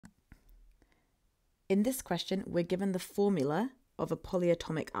In this question, we're given the formula of a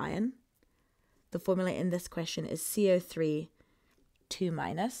polyatomic ion. The formula in this question is CO3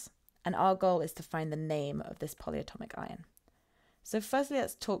 2-, and our goal is to find the name of this polyatomic ion. So firstly,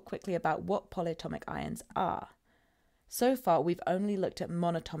 let's talk quickly about what polyatomic ions are. So far, we've only looked at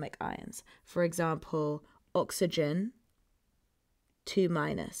monatomic ions. For example, oxygen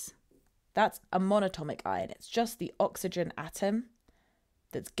 2-. That's a monatomic ion. It's just the oxygen atom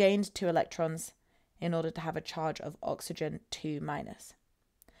that's gained 2 electrons in order to have a charge of oxygen 2-.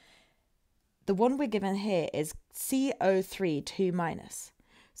 The one we're given here is CO3 2-.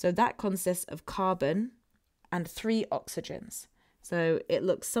 So that consists of carbon and 3 oxygens. So it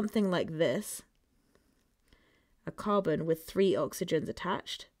looks something like this. A carbon with 3 oxygens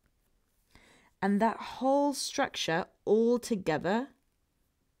attached. And that whole structure all together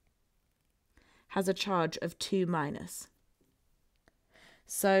has a charge of 2-.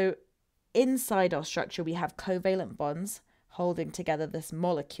 So inside our structure, we have covalent bonds holding together this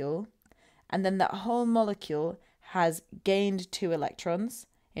molecule. And then that whole molecule has gained 2 electrons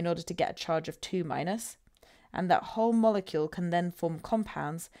in order to get a charge of 2-. And that whole molecule can then form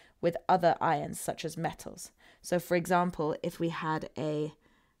compounds with other ions, such as metals. So for example, if we had a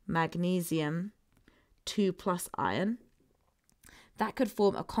magnesium 2+ ion, that could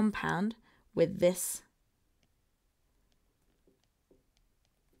form a compound with this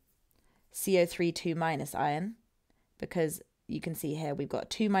CO3 2- ion, because you can see here we've got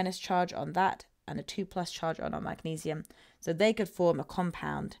a 2- charge on that and a 2+ charge on our magnesium. So they could form a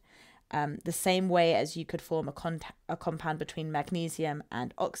compound the same way as you could form a compound between magnesium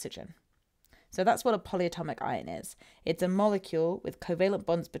and oxygen. So that's what a polyatomic ion is. It's a molecule with covalent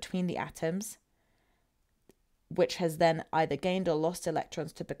bonds between the atoms, which has then either gained or lost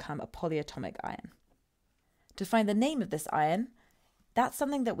electrons to become a polyatomic ion. To find the name of this ion, that's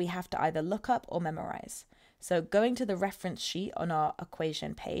something that we have to either look up or memorize. So going to the reference sheet on our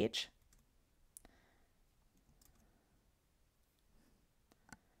equation page,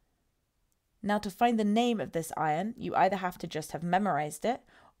 now to find the name of this ion, you either have to just have memorized it,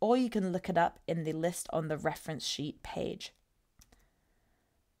 or you can look it up in the list on the reference sheet page.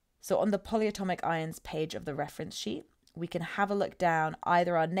 So on the polyatomic ions page of the reference sheet, we can have a look down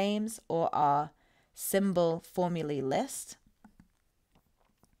either our names or our symbol formulae list.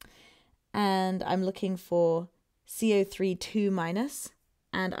 And I'm looking for CO3 2-,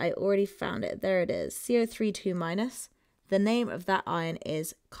 and I already found it. There it is, CO3 2-. The name of that ion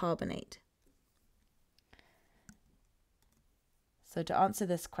is carbonate. So to answer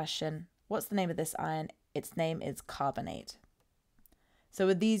this question, what's the name of this ion? Its name is carbonate. So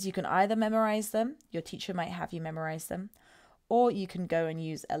with these, you can either memorize them, your teacher might have you memorize them, or you can go and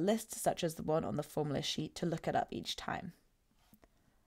use a list such as the one on the formula sheet to look it up each time.